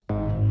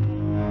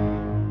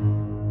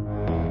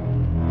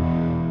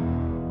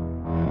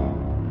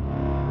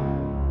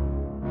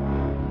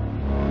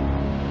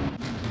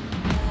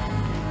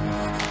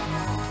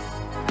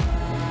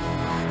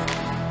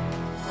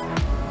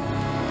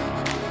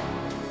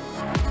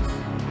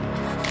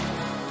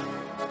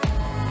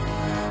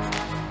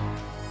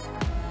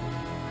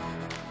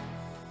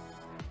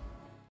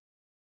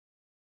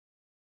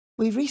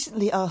We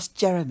recently asked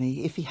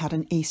Jeremy if he had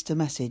an Easter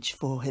message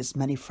for his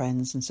many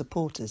friends and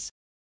supporters.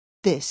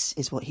 This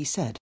is what he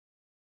said.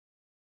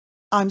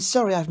 I'm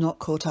sorry I've not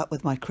caught up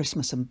with my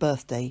Christmas and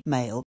birthday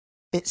mail.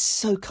 It's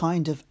so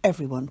kind of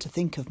everyone to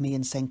think of me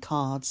and send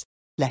cards,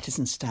 letters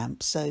and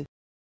stamps, so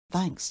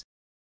thanks.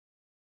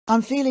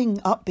 I'm feeling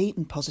upbeat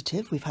and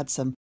positive. We've had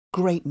some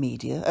great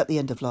media at the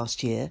end of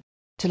last year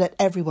to let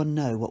everyone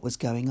know what was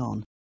going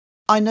on.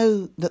 I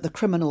know that the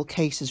Criminal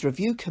Cases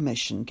Review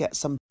Commission gets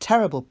some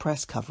terrible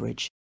press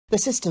coverage. The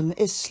system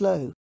is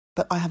slow,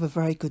 but I have a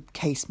very good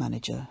case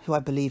manager who I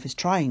believe is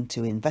trying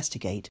to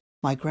investigate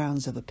my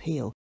grounds of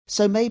appeal,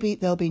 so maybe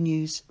there'll be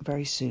news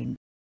very soon.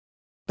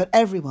 But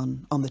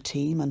everyone on the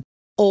team and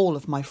all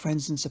of my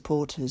friends and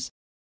supporters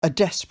are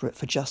desperate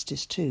for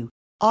justice too.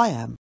 I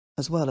am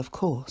as well, of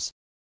course.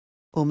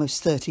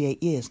 Almost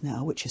 38 years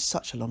now, which is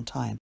such a long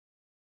time.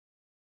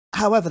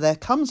 However, there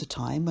comes a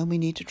time when we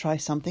need to try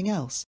something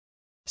else.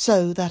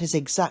 So that is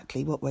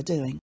exactly what we're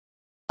doing.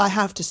 I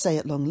have to say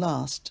at long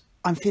last,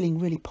 I'm feeling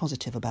really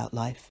positive about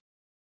life.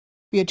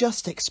 We are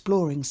just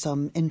exploring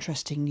some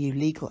interesting new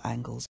legal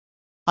angles.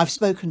 I've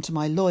spoken to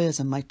my lawyers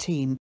and my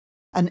team,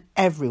 and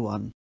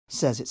everyone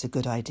says it's a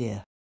good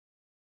idea.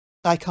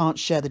 I can't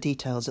share the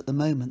details at the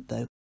moment,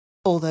 though,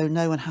 although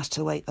no one has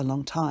to wait a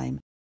long time,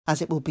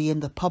 as it will be in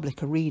the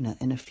public arena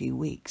in a few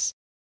weeks.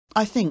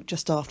 I think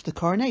just after the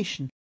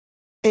coronation.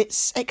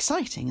 It's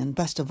exciting and,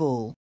 best of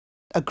all,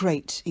 a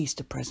great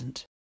Easter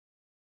present.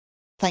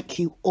 Thank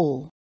you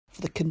all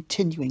for the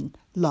continuing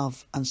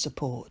love and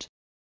support.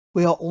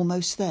 We are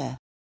almost there.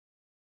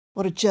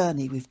 What a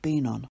journey we've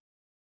been on.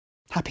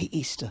 Happy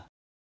Easter,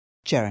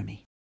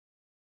 Jeremy.